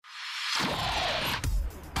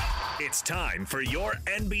It's time for your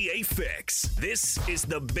NBA fix. This is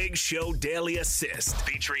the Big Show Daily Assist,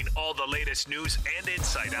 featuring all the latest news and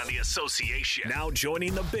insight on the association. Now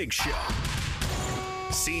joining the Big Show,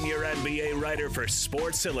 senior NBA writer for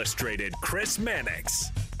Sports Illustrated, Chris Mannix,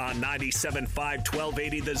 on 97.5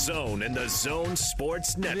 1280 The Zone and the Zone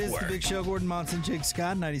Sports Network. It is the Big Show. Gordon Monson, Jake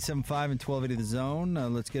Scott, 97.5 and 1280 The Zone.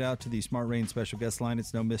 Let's get out to the Smart Rain special guest line.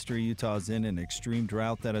 It's no mystery. Utah's in an extreme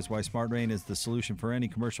drought. That is why Smart Rain is the solution for any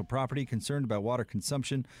commercial property concerned about water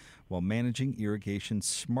consumption while managing irrigation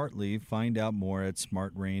smartly. Find out more at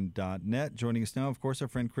smartrain.net. Joining us now, of course, our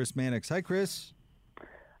friend Chris Mannix. Hi, Chris.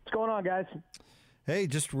 What's going on, guys? Hey,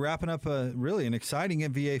 just wrapping up really an exciting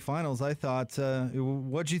NBA Finals, I thought.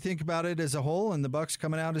 What'd you think about it as a whole and the Bucks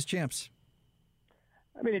coming out as champs?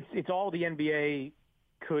 I mean, it's all the NBA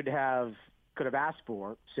could have asked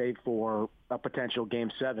for, save for a potential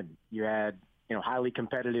Game 7. You had, highly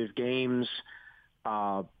competitive games,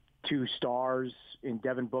 two stars in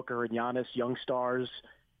Devin Booker and Giannis, young stars,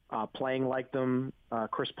 playing like them,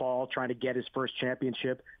 Chris Paul trying to get his first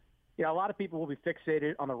championship. A lot of people will be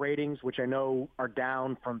fixated on the ratings, which I know are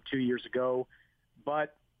down from 2 years ago.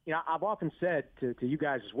 But, I've often said to you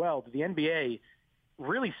guys as well that the NBA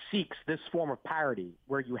really seeks this form of parity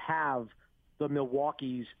where you have the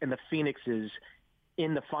Milwaukees and the Phoenixes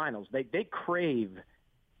in the finals. They crave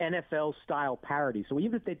NFL-style parity. So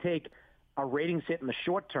even if they take a ratings hit in the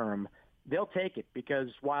short term, they'll take it because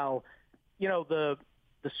while, the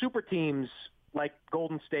super teams like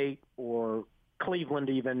Golden State or Cleveland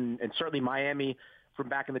even, and certainly Miami from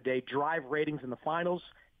back in the day, drive ratings in the finals,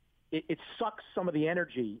 it sucks some of the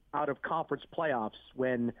energy out of conference playoffs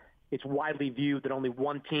when it's widely viewed that only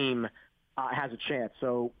one team has a chance.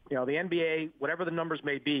 So, the NBA, whatever the numbers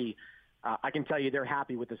may be, I can tell you they're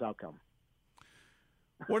happy with this outcome.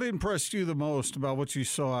 What impressed you the most about what you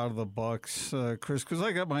saw out of the Bucks, Chris? Because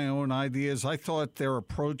I got my own ideas. I thought their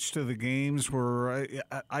approach to the games were,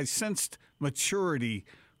 I sensed maturity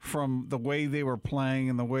from the way they were playing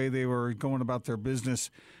and the way they were going about their business,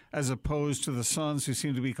 as opposed to the Suns, who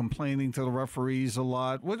seemed to be complaining to the referees a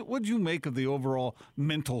lot. What did you make of the overall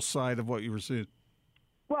mental side of what you were seeing?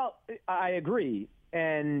 Well, I agree,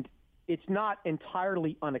 and it's not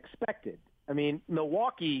entirely unexpected. I mean,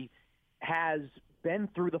 Milwaukee has been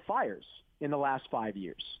through the fires in the last 5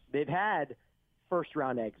 years. They've had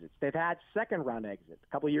first-round exits. They've had second-round exits.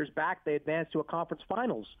 A couple of years back, they advanced to a conference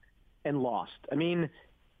finals and lost. I mean,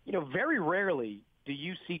 very rarely do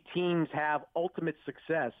you see teams have ultimate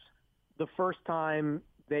success the first time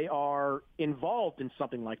they are involved in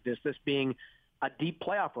something like this being a deep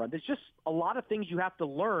playoff run. There's just a lot of things you have to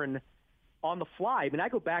learn on the fly. I mean, I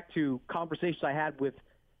go back to conversations I had with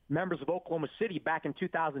members of Oklahoma City back in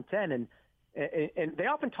 2010, and they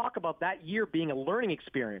often talk about that year being a learning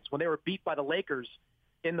experience when they were beat by the Lakers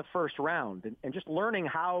in the first round, and just learning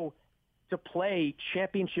how to play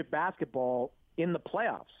championship basketball in the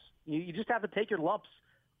playoffs. You just have to take your lumps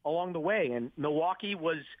along the way. And Milwaukee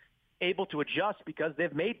was able to adjust because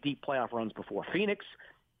they've made deep playoff runs before. Phoenix,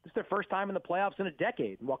 this is their first time in the playoffs in a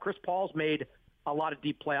decade. And while Chris Paul's made a lot of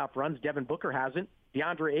deep playoff runs, Devin Booker hasn't.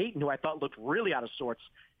 DeAndre Ayton, who I thought looked really out of sorts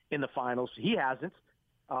in the finals, he hasn't.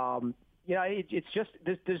 It's just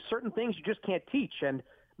there's certain things you just can't teach. And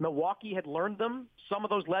Milwaukee had learned some of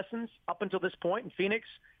those lessons up until this point, and Phoenix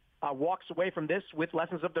walks away from this with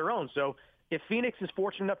lessons of their own. So if Phoenix is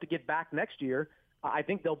fortunate enough to get back next year, I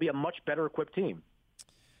think they'll be a much better equipped team.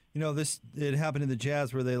 It happened in the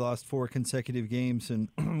Jazz where they lost 4 consecutive games, and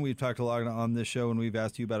we've talked a lot on this show, and we've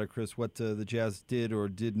asked you about it, Chris, what the Jazz did or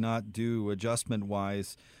did not do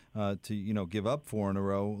adjustment-wise to give up 4 in a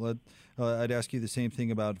row. I'd ask you the same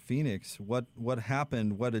thing about Phoenix. What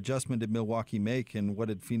happened? What adjustment did Milwaukee make, and what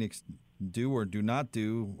did Phoenix do or do not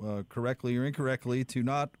do correctly or incorrectly to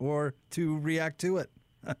not or to react to it?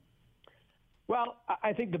 Well,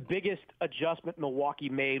 I think the biggest adjustment Milwaukee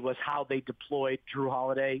made was how they deployed Drew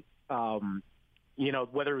Holiday.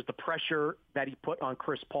 Whether it was the pressure that he put on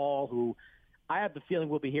Chris Paul, who I have the feeling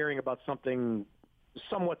we'll be hearing about something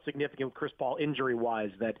somewhat significant with Chris Paul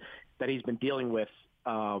injury-wise that he's been dealing with,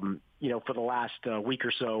 for the last week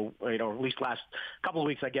or so, or at least last couple of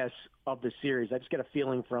weeks, I guess, of this series. I just get a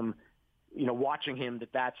feeling from, watching him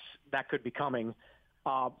that could be coming.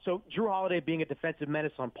 So Drew Holiday being a defensive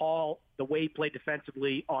menace on Paul, the way he played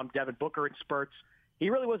defensively on Devin Booker in spurts, he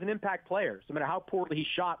really was an impact player. So no matter how poorly he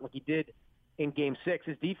shot like he did in Game 6,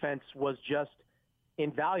 his defense was just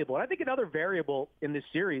invaluable. And I think another variable in this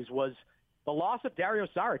series was the loss of Dario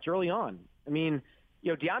Saric early on. I mean,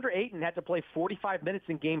 DeAndre Ayton had to play 45 minutes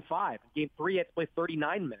in Game 5. In Game 3, he had to play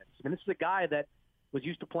 39 minutes. I mean, this is a guy that was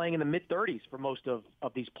used to playing in the mid-30s for most of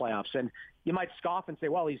these playoffs. And you might scoff and say,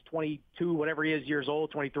 well, he's 22, whatever he is, years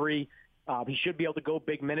old, 23. He should be able to go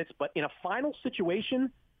big minutes. But in a final situation,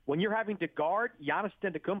 when you're having to guard Giannis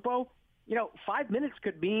Antetokounmpo, 5 minutes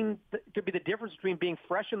could be the difference between being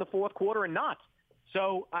fresh in the fourth quarter and not.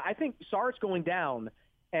 So I think Sar's going down.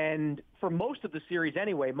 And for most of the series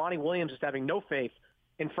anyway, Monty Williams is having no faith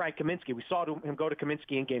in Frank Kaminsky. We saw him go to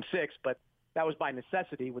Kaminsky in Game 6, but that was by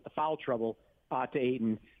necessity with the foul trouble to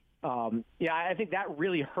Ayton. I think that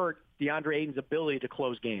really hurt DeAndre Ayton's ability to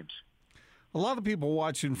close games. A lot of people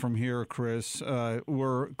watching from here, Chris,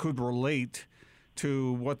 could relate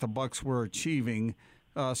to what the Bucks were achieving.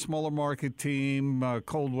 Smaller market team,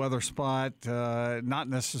 cold weather spot, not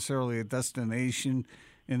necessarily a destination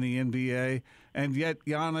in the NBA. And yet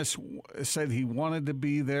Giannis said he wanted to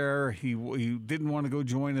be there. He didn't want to go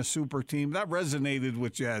join a super team. That resonated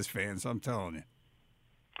with Jazz fans, I'm telling you.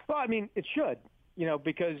 Well, I mean, it should,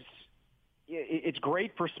 because it's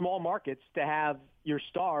great for small markets to have your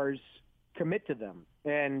stars commit to them.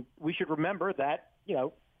 And we should remember that,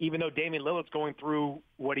 even though Damian Lillard's going through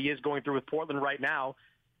what he is going through with Portland right now,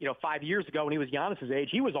 5 years ago when he was Giannis's age,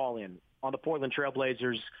 he was all in on the Portland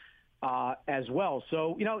Trailblazers as well.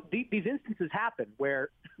 So, these instances happen where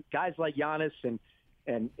guys like Giannis and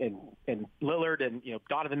Lillard and,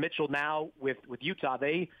 Donovan Mitchell now with Utah,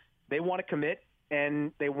 they want to commit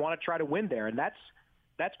and they want to try to win there. And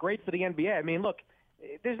that's great for the NBA. I mean, look,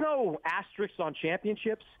 there's no asterisks on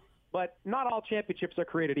championships, but not all championships are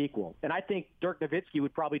created equal. And I think Dirk Nowitzki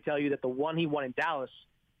would probably tell you that the one he won in Dallas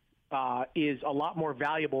is a lot more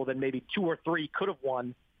valuable than maybe 2 or 3 could have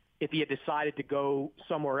won if he had decided to go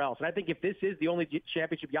somewhere else. And I think if this is the only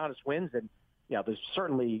championship Giannis wins, then there's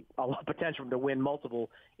certainly a lot of potential to win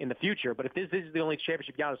multiple in the future. But if this is the only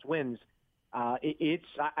championship Giannis wins, I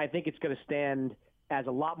think it's going to stand as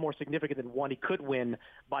a lot more significant than one he could win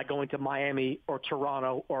by going to Miami or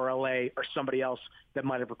Toronto or LA or somebody else that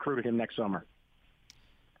might have recruited him next summer.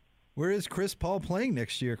 Where is Chris Paul playing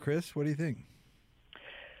next year, Chris? What do you think?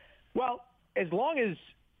 Well, as long as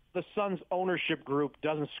the Suns ownership group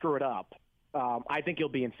doesn't screw it up, I think he'll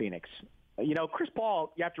be in Phoenix. Chris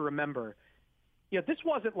Paul, you have to remember, this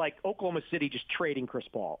wasn't like Oklahoma City just trading Chris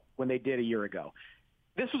Paul when they did a year ago.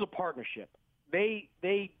 This was a partnership. They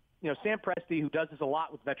Sam Presti, who does this a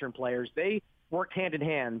lot with veteran players, they worked hand in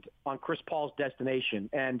hand on Chris Paul's destination.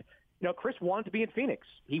 And, Chris wanted to be in Phoenix.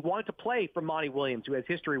 He wanted to play for Monty Williams, who has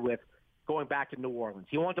history with going back to New Orleans.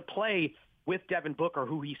 He wanted to play with Devin Booker,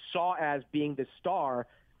 who he saw as being the star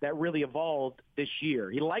that really evolved this year.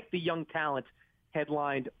 He liked the young talent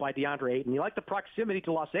headlined by DeAndre Ayton. He liked the proximity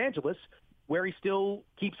to Los Angeles, where he still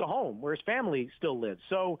keeps a home, where his family still lives.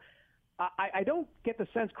 So I don't get the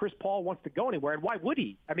sense Chris Paul wants to go anywhere, and why would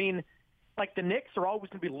he? I mean, like the Knicks are always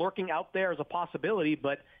going to be lurking out there as a possibility,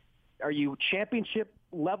 but are you championship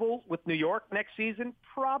level with New York next season?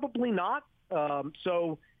 Probably not.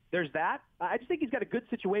 So there's that. I just think he's got a good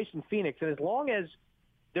situation in Phoenix, and as long as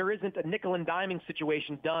there isn't a nickel and diming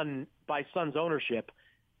situation done by Suns ownership,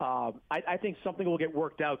 I think something will get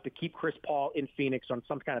worked out to keep Chris Paul in Phoenix on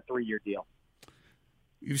some kind of 3-year deal.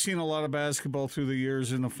 You've seen a lot of basketball through the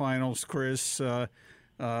years in the finals, Chris.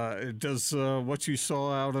 Does what you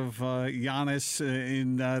saw out of Giannis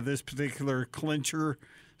in this particular clincher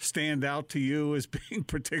stand out to you as being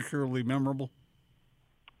particularly memorable?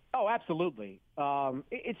 Oh, absolutely.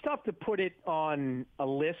 It's tough to put it on a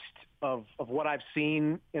list of what I've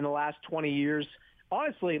seen in the last 20 years.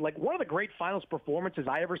 Honestly, like one of the great finals performances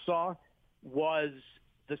I ever saw was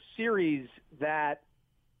the series that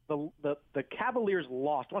the Cavaliers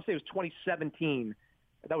lost. I want to say it was 2017.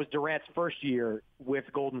 That was Durant's first year with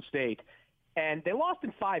Golden State. And they lost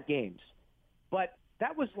in 5 games. But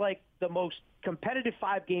that was like the most competitive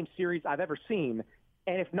 5-game series I've ever seen.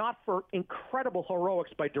 And if not for incredible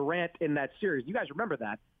heroics by Durant in that series, you guys remember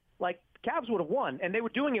that, like the Cavs would have won. And they were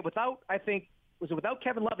doing it without, I think, was it without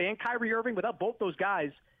Kevin Love and Kyrie Irving, without both those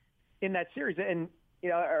guys in that series. And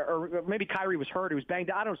or maybe Kyrie was hurt, he was banged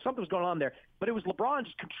out. I don't know, something was going on there. But it was LeBron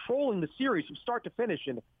just controlling the series from start to finish.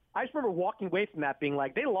 And I just remember walking away from that being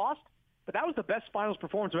like, they lost, but that was the best finals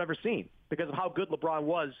performance I've ever seen because of how good LeBron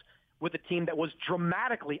was with a team that was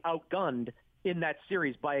dramatically outgunned in that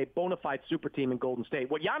series by a bona fide super team in Golden State.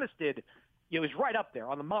 What Giannis did, was right up there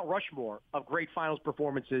on the Mount Rushmore of great finals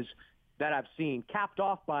performances that I've seen, capped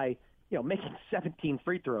off by, making 17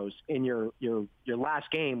 free throws in your last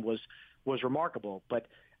game was remarkable. But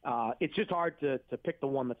it's just hard to pick the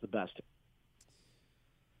one that's the best.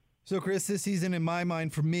 So, Chris, this season, in my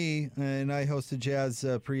mind, for me, and I host a Jazz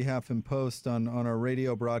pre, half, and post on our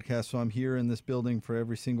radio broadcast, so I'm here in this building for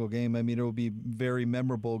every single game. I mean, it will be very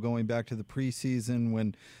memorable going back to the preseason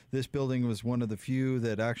when this building was one of the few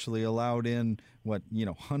that actually allowed in,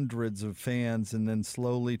 hundreds of fans, and then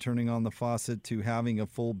slowly turning on the faucet to having a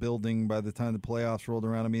full building by the time the playoffs rolled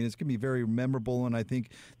around. I mean, it's going to be very memorable, and I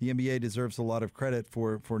think the NBA deserves a lot of credit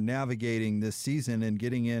for navigating this season and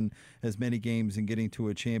getting in as many games and getting to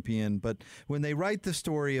a champion. But when they write the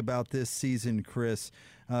story about this season, Chris,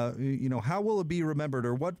 how will it be remembered,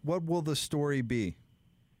 or what will the story be?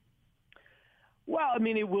 Well, I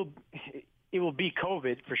mean, it will be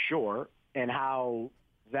COVID for sure, and how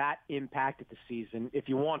that impacted the season. If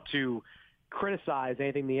you want to criticize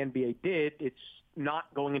anything the NBA did, it's not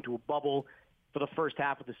going into a bubble for the first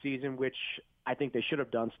half of the season, which I think they should have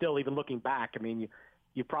done. Still, even looking back, I mean,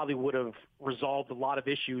 you probably would have resolved a lot of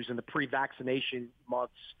issues in the pre-vaccination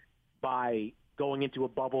months by going into a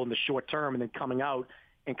bubble in the short term and then coming out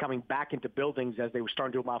and coming back into buildings as they were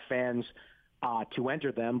starting to allow fans to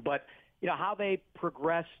enter them. But, how they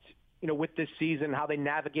progressed, with this season, how they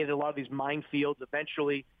navigated a lot of these minefields,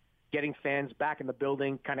 eventually getting fans back in the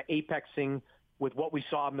building, kind of apexing with what we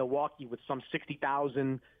saw in Milwaukee with some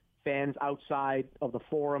 60,000 fans outside of the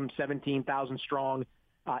Forum, 17,000 strong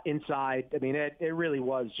inside. I mean, it really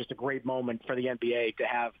was just a great moment for the NBA to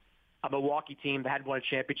have a Milwaukee team that hadn't won a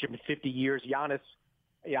championship in 50 years. Giannis,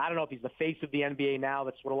 I don't know if he's the face of the NBA now.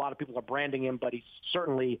 That's what a lot of people are branding him, but he's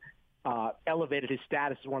certainly elevated his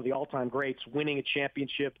status as one of the all-time greats, winning a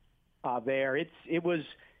championship there. It was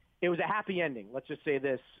a happy ending, let's just say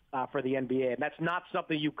this, for the NBA. And that's not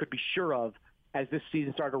something you could be sure of as this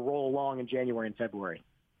season started to roll along in January and February.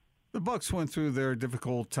 The Bucks went through their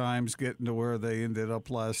difficult times getting to where they ended up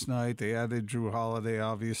last night. They added Drew Holiday,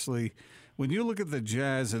 obviously. When you look at the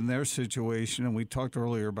Jazz and their situation, and we talked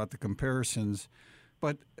earlier about the comparisons,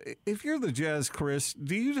 but if you're the Jazz, Chris,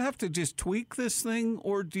 do you have to just tweak this thing,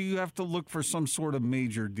 or do you have to look for some sort of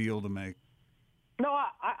major deal to make? No,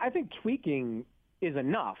 I think tweaking is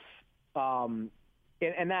enough. And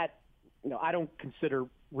that, I don't consider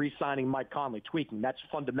re-signing Mike Conley tweaking. That's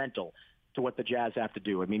fundamental to what the Jazz have to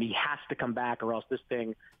do. I mean, he has to come back, or else this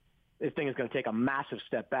thing is going to take a massive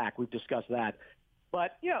step back. We've discussed that.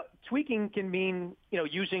 But, tweaking can mean,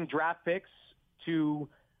 using draft picks to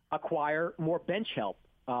acquire more bench help.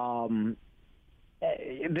 There's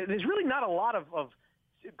really not a lot of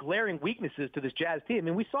glaring weaknesses to this Jazz team. I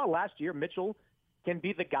mean, we saw last year Mitchell can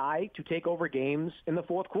be the guy to take over games in the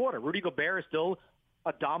fourth quarter. Rudy Gobert is still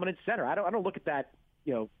a dominant center. I don't look at that,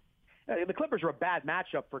 the Clippers are a bad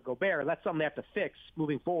matchup for Gobert. That's something they have to fix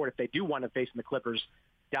moving forward if they do want to face the Clippers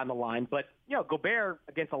down the line. But, Gobert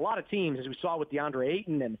against a lot of teams, as we saw with DeAndre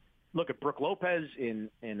Ayton, and look at Brook Lopez in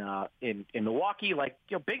Milwaukee,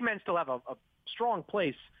 big men still have a strong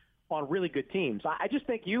place on really good teams. I just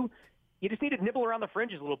think you just need to nibble around the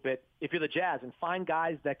fringes a little bit if you're the Jazz and find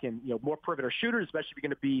guys that can, more perimeter shooters, especially if you're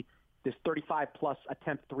going to be this 35-plus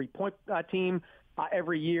attempt three-point team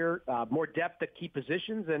every year, more depth at key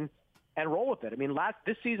positions, and roll with it. I mean,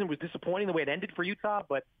 this season was disappointing the way it ended for Utah,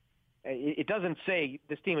 but it doesn't say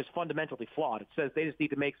this team is fundamentally flawed. It says they just need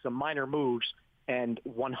to make some minor moves and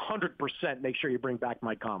 100% make sure you bring back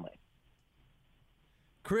Mike Conley.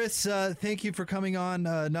 Chris, thank you for coming on,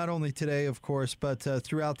 not only today, of course, but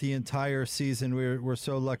throughout the entire season. We're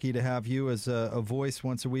so lucky to have you as a voice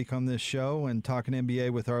once a week on this show and talking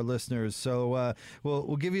NBA with our listeners. So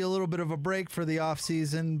we'll give you a little bit of a break for the off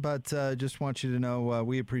season, but just want you to know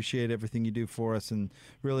we appreciate everything you do for us and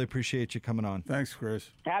really appreciate you coming on. Thanks,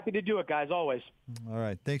 Chris. Happy to do it, guys, always. All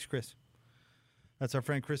right. Thanks, Chris. That's our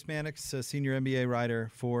friend Chris Mannix, a senior NBA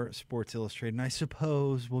writer for Sports Illustrated. And I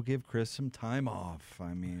suppose we'll give Chris some time off.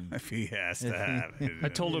 I mean, if he has to have it. I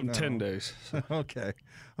told him 10 days. So. Okay.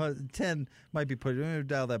 10 might be put. We'll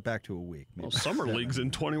dial that back to a week. Maybe. Well, summer league's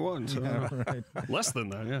in 21, so right. Less than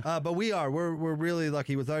that, yeah. But we're really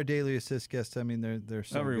lucky with our daily assist guests. I mean, they're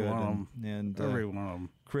so every good. One of them. And every one of them.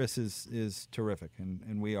 Chris is terrific,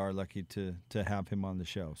 and we are lucky to have him on the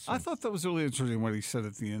show. So. I thought that was really interesting what he said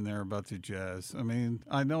at the end there about the Jazz. I mean,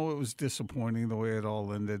 I know it was disappointing the way it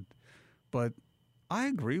all ended, but I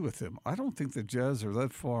agree with him. I don't think the Jazz are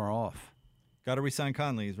that far off. Got to re-sign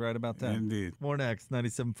Conley. He's right about that. Indeed. More next,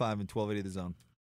 97.5 and 1280 The Zone.